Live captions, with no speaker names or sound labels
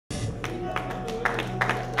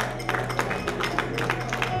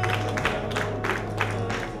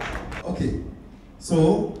Okay,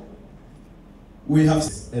 so we have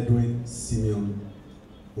Edwin Simeon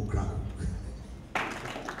Okraku.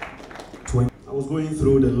 I was going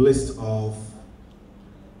through the list of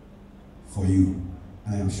for you.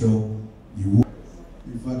 I am sure you will.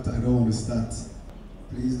 In fact, I don't want to start.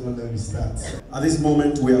 Please don't let me start. At this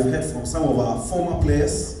moment, we have heard from some of our former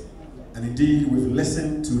players, and indeed, we've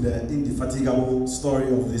listened to the indefatigable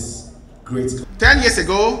story of this great club. 10 years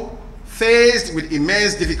ago, faced with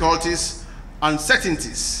immense difficulties,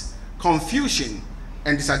 uncertainties, confusion,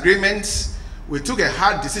 and disagreements, we took a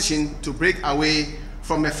hard decision to break away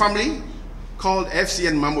from a family called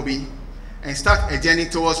FCN Mamobi and start a journey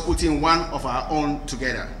towards putting one of our own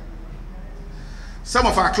together. Some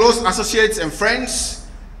of our close associates and friends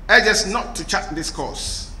urged us not to chart this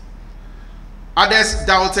course. Others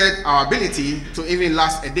doubted our ability to even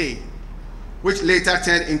last a day, which later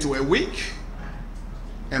turned into a week,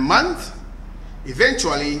 a month,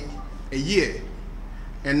 eventually a year.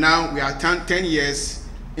 And now we are 10 years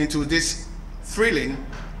into this thrilling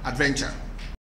adventure.